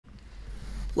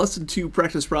Lesson 2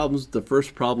 practice problems. The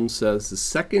first problem says the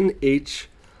second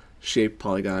H-shaped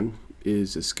polygon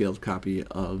is a scaled copy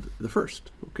of the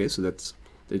first. Okay, so that's,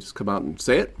 they just come out and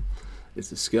say it.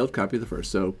 It's a scaled copy of the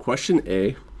first. So question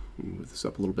A, let me move this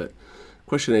up a little bit.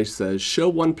 Question A says, show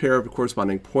one pair of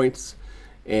corresponding points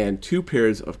and two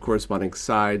pairs of corresponding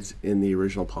sides in the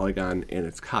original polygon and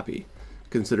its copy.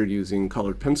 Consider using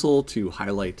colored pencil to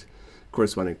highlight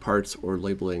corresponding parts or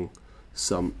labeling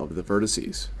some of the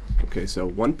vertices. Okay, so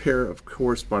one pair of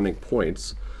corresponding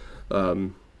points.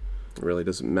 It really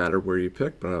doesn't matter where you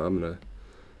pick, but I'm gonna,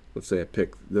 let's say I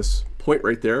pick this point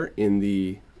right there in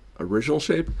the original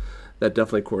shape. That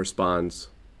definitely corresponds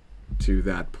to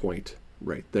that point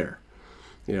right there.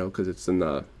 You know, because it's in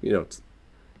the, you know,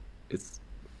 it's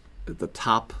at the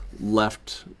top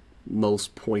left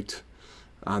most point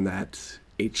on that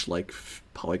H-like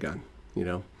polygon, you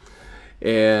know.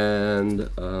 And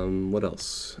what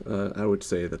else? I would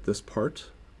say that this part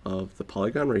of the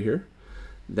polygon right here,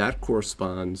 that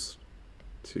corresponds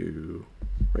to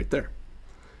right there.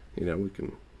 You know, we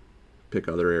can pick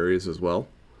other areas as well.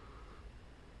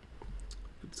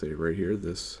 Let's say right here,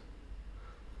 this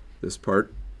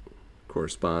part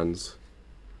corresponds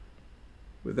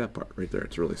with that part right there.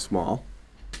 It's really small,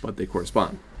 but they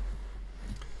correspond.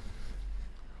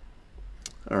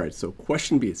 All right, so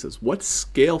question B, it says, what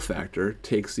scale factor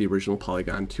takes the original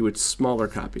polygon to its smaller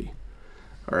copy?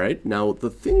 All right, now the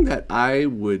thing that I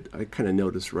kind of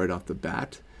noticed right off the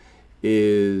bat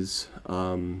is,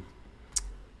 you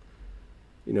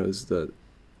know, let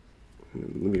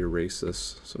me erase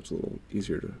this so it's a little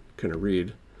easier to kind of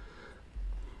read.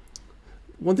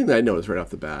 One thing that I noticed right off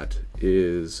the bat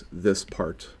is this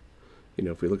part. You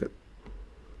know, if we look at,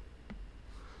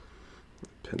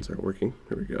 pens aren't working,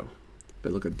 here we go. If I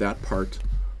look at that part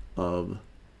of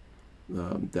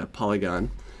that polygon,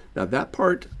 now that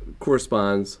part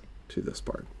corresponds to this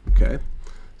part, okay?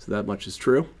 So that much is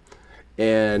true.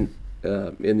 And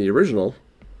in the original,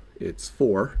 it's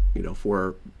 4, you know,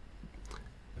 4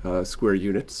 square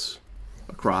units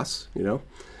across, you know.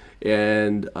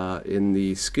 And in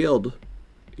the scaled,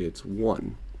 it's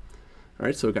 1. All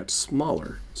right, so it got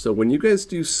smaller. So when you guys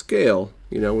do scale,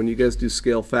 you know, when you guys do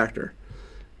scale factor,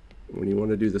 when you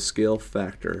want to do the scale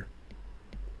factor,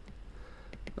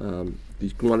 you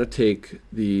want to take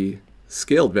the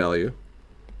scaled value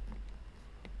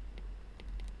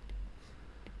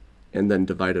and then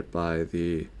divide it by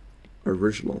the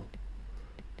original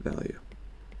value.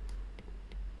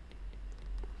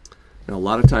 Now, a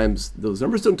lot of times those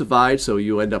numbers don't divide, so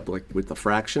you end up like with a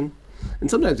fraction.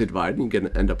 And sometimes they divide, and you can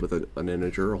end up with an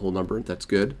integer, a whole number. That's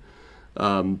good.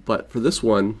 But for this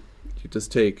one, you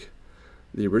just take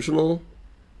the original,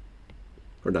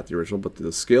 or not the original, but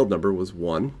the scaled number was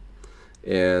 1,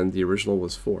 and the original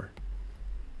was 4.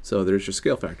 So there's your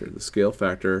scale factor. The scale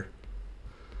factor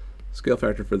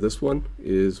for this one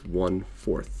is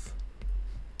 1/4,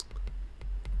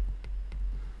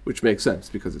 which makes sense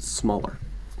because it's smaller.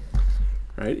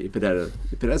 Right? If it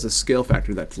has a scale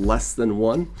factor that's less than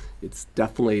 1, it's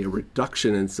definitely a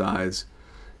reduction in size.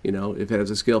 You know, if it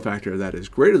has a scale factor that is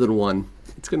greater than 1,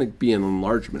 it's going to be an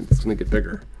enlargement. It's going to get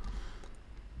bigger.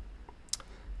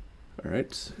 All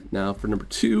right. Now for number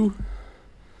 2,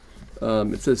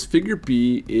 it says figure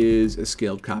B is a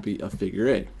scaled copy of figure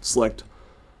A. Select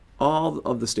all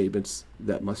of the statements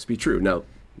that must be true. Now,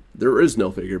 there is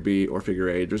no figure B or figure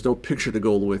A. There's no picture to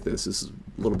go with this. This is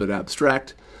a little bit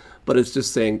abstract, but it's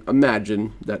just saying,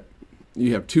 imagine that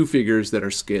you have 2 figures that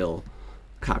are scale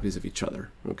copies of each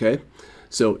other, okay?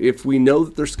 So if we know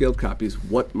that they're scaled copies,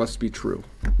 what must be true?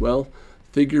 Well,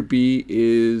 figure B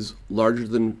is larger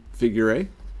than figure A.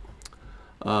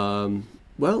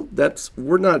 Well,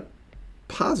 we're not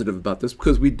positive about this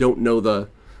because we don't know the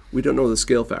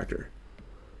scale factor.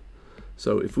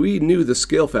 So if we knew the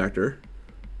scale factor,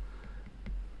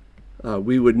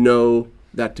 we would know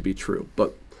that to be true.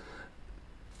 But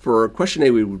for question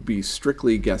A, we would be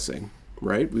strictly guessing,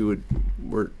 right? We'd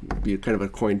be kind of a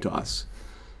coin toss,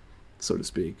 so to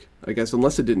speak. I guess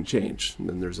unless it didn't change, and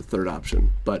then there's a third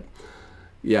option. But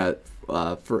yeah,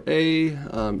 for A,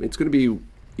 it's going to be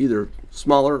either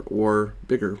smaller or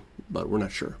bigger, but we're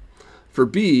not sure. For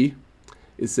B,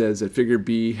 it says that figure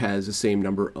B has the same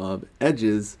number of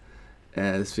edges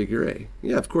as figure A.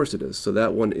 Yeah, of course it is. So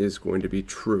that one is going to be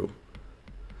true.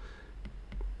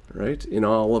 Right? In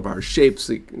all of our shapes,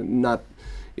 it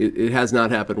has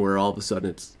not happened where all of a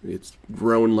sudden it's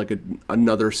grown like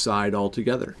another side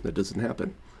altogether. That doesn't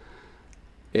happen.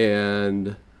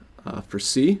 And for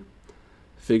C,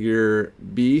 figure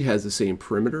B has the same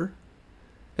perimeter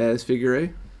as figure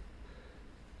A.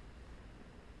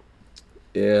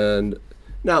 And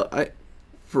now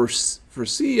For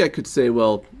C, I could say,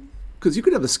 well, because you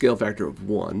could have a scale factor of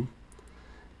 1,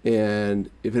 and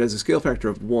if it has a scale factor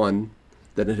of 1,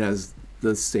 then it has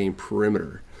the same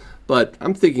perimeter. But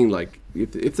I'm thinking, like,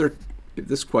 if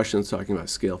this question is talking about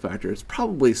scale factor, it's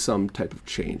probably some type of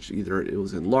change. Either it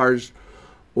was enlarged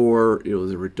or it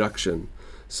was a reduction.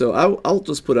 So I'll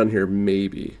just put on here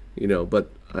maybe,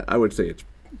 but I would say it's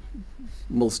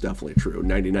most definitely true,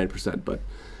 99%. But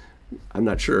I'm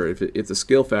not sure if the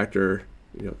scale factor,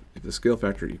 if the scale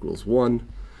factor equals 1,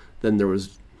 then there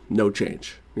was no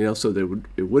change, so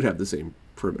it would have the same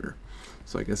perimeter.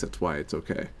 So I guess that's why it's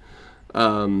okay.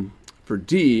 For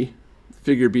D,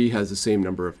 figure B has the same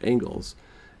number of angles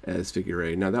as figure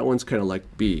A. Now that one's kind of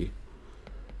like B,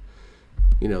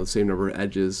 the same number of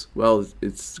edges. Well,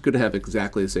 it's going to have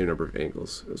exactly the same number of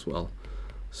angles as well.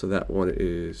 So that one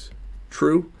is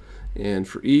true. And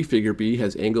for E, figure B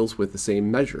has angles with the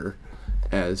same measure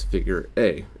as figure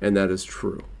A, and that is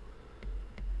true.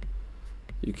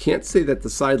 You can't say that the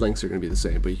side lengths are going to be the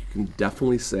same, but you can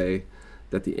definitely say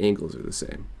that the angles are the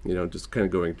same. Just kind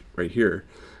of going right here.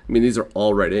 I mean, these are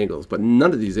all right angles, but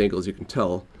none of these angles, you can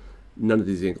tell, none of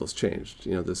these angles changed.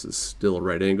 This is still a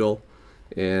right angle,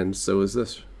 and so is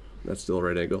this. That's still a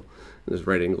right angle. And there's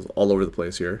right angles all over the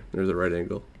place here. There's a right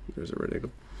angle. There's a right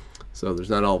angle. So there's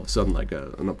not all of a sudden like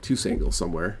an obtuse angle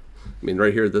somewhere. I mean,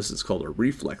 right here, this is called a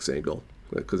reflex angle,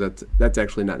 because that's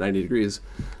actually not 90 degrees.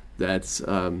 That's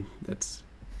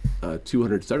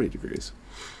 270 degrees.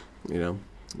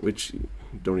 Which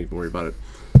don't even worry about it.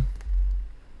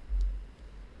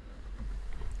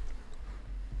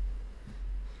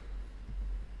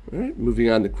 All right, moving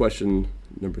on to question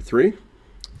number 3.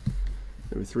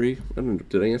 Number 3, I don't know,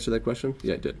 did I answer that question?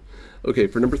 Yeah, I did. Okay,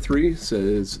 for number 3, it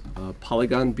says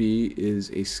polygon B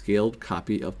is a scaled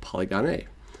copy of polygon A.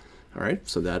 All right,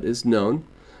 so that is known.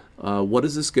 What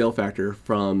is the scale factor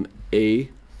from A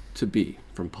to B,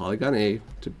 from polygon A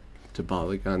to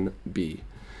polygon B?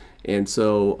 And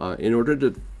so in order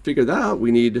to figure that out,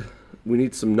 we need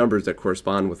some numbers that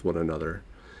correspond with one another,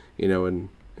 and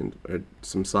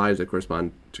some sides that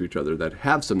correspond to each other that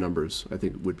have some numbers, I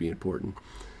think would be important.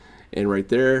 And right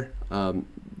there,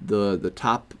 the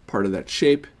top part of that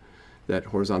shape, that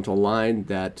horizontal line,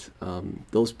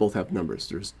 those both have numbers.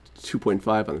 There's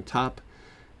 2.5 on the top,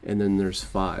 and then there's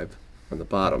 5 on the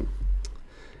bottom.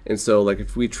 And so, like,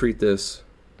 if we treat this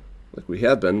like we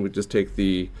have been, we just take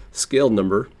the scaled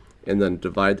number and then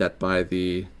divide that by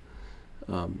the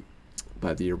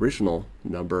original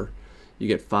number. You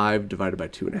get 5 divided by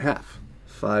 2.5.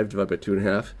 5 divided by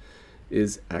 2.5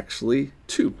 is actually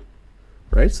 2,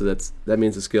 right? So that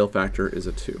means the scale factor is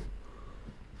a 2.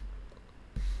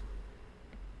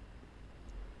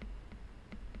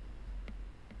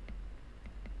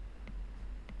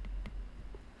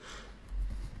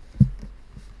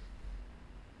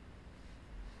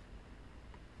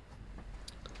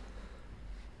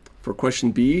 For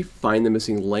question B, find the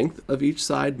missing length of each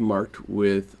side marked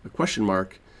with a question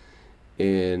mark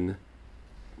in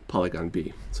polygon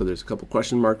B. So there's a couple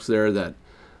question marks there that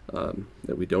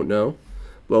we don't know.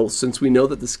 Well, since we know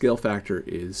that the scale factor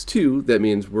is 2, that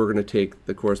means we're going to take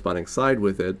the corresponding side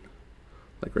with it,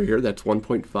 like right here, that's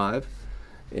 1.5.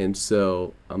 And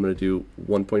so I'm going to do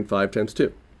 1.5 times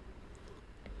 2.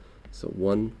 So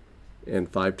 1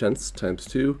 5/10 times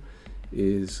 2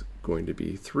 is going to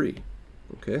be 3.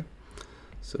 Okay,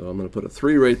 so I'm going to put a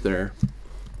 3 right there,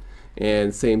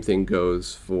 and same thing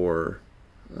goes for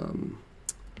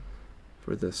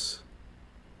this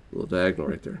little diagonal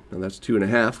right there. Now that's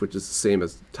 2.5, which is the same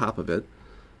as the top of it,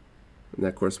 and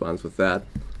that corresponds with that.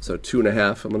 So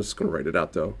 2.5. I'm just going to write it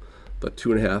out though, but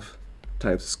 2.5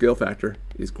 times the scale factor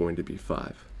is going to be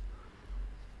 5.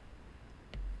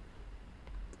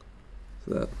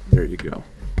 So there you go.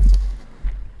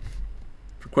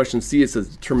 Question C, it says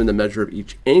determine the measure of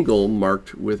each angle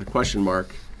marked with a question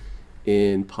mark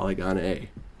in polygon A.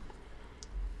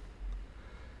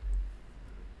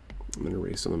 I'm going to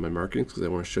erase some of my markings because I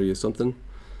want to show you something.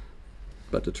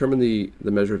 But determine the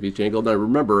measure of each angle. Now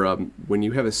remember, when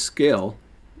you have a scale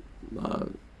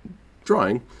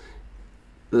drawing,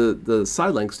 the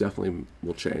side lengths definitely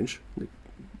will change. They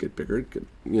get bigger,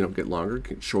 get longer,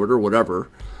 get shorter, whatever.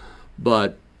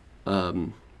 But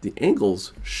the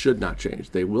angles should not change.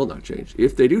 They will not change.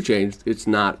 If they do change, it's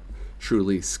not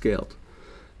truly scaled.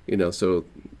 So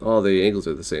all the angles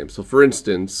are the same. So for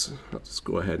instance, I'll just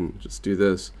go ahead and just do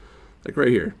this. Like right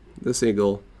here, this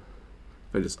angle,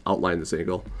 if I just outline this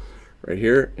angle right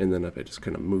here, and then if I just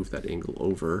kind of move that angle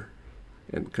over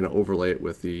and kind of overlay it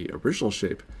with the original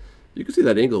shape, you can see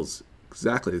that angle's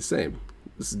exactly the same.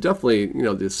 This is definitely,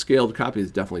 the scaled copy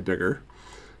is definitely bigger,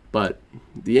 but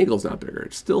the angle's not bigger.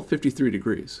 It's still 53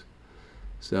 degrees.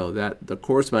 So that the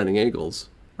corresponding angles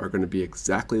are going to be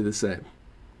exactly the same.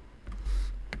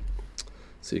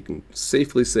 So you can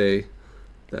safely say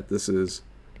that this is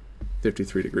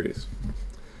 53 degrees.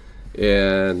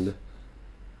 And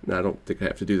now I don't think I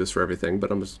have to do this for everything,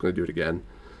 but I'm just going to do it again.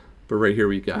 But right here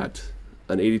we got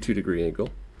an 82 degree angle,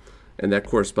 and that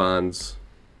corresponds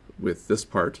with this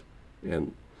part.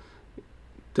 And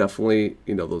definitely,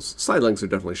 you know, those side lengths are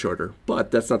definitely shorter, but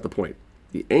that's not the point.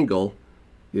 The angle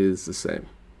is the same.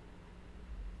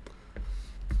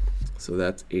 So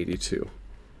that's 82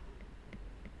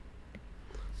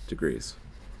 degrees.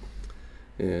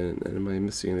 And am I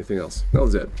missing anything else? That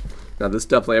was it. Now this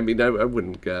definitely, I mean, I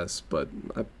wouldn't guess, but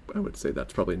I would say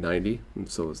that's probably 90, and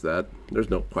so is that. There's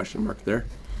no question mark there.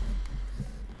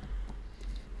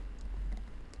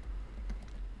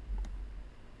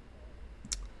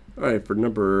 All right, for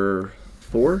number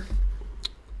 4.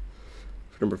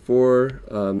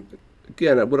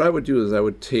 Again, what I would do is I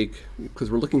would take,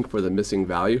 because we're looking for the missing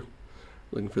value,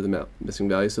 missing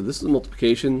value. So this is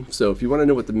multiplication. So if you want to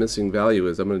know what the missing value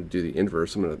is, I'm going to do the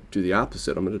inverse. I'm going to do the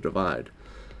opposite. I'm going to divide.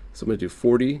 So I'm going to do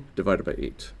 40 divided by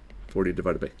 8. 40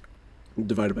 divided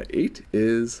by 8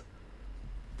 is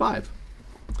 5.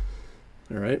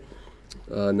 All right.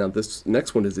 Now this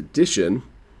next one is addition.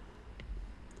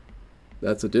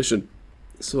 That's addition.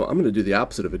 So I'm going to do the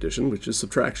opposite of addition, which is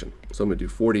subtraction. So I'm going to do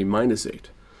 40 minus 8.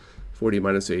 40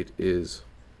 minus 8 is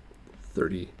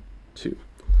 32.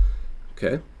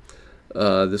 Okay.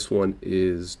 This one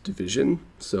is division.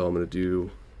 So I'm going to do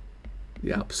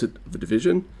the opposite of a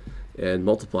division and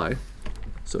multiply.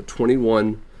 So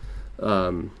 21,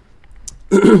 well,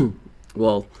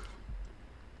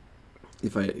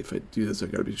 if I do this, I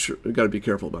gotta be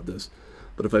careful about this.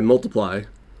 But if I multiply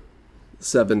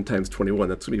 7 times 21,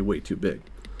 that's going to be way too big.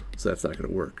 So that's not going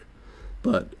to work.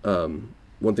 But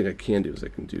one thing I can do is I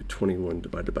can do 21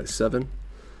 divided by 7.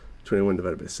 21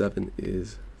 divided by 7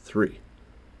 is 3.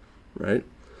 Right?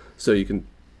 So you can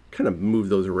kind of move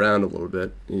those around a little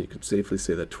bit, and you can safely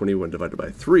say that 21 divided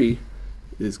by 3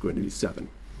 is going to be 7.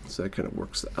 So that kind of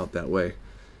works out that way,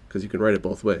 because you can write it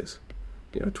both ways.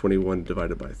 You know, 21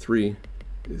 divided by 3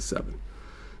 is 7.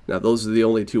 Now those are the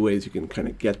only two ways you can kind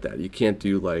of get that. You can't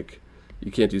do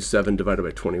 7 divided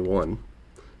by 21.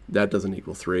 That doesn't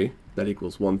equal 3. That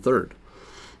equals 1/3.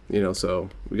 You know, so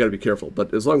we got to be careful.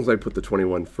 But as long as I put the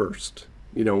 21 first,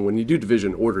 you know, when you do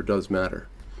division, order does matter.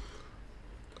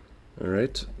 All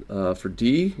right. For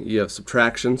D, you have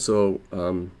subtraction. So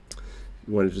you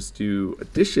want to just do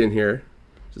addition here.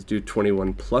 Just do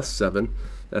 21 plus 7.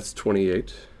 That's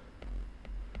 28.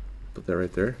 Put that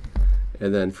right there.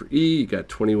 And then for E, you got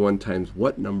 21 times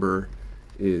what number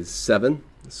is 7.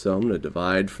 So I'm going to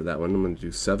divide for that one. I'm going to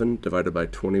do 7 divided by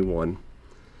 21.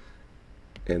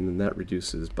 And then that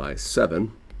reduces by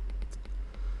 7.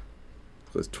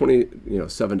 So it's 20, you know,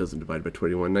 7 doesn't divide by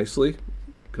 21 nicely.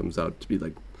 It comes out to be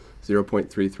like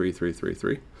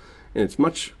 0.33333. And it's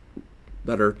much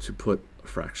better to put a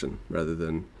fraction rather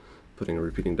than putting a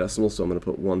repeating decimal. So I'm going to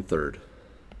put 1/3.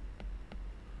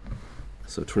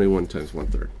 So 21 times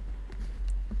 1/3.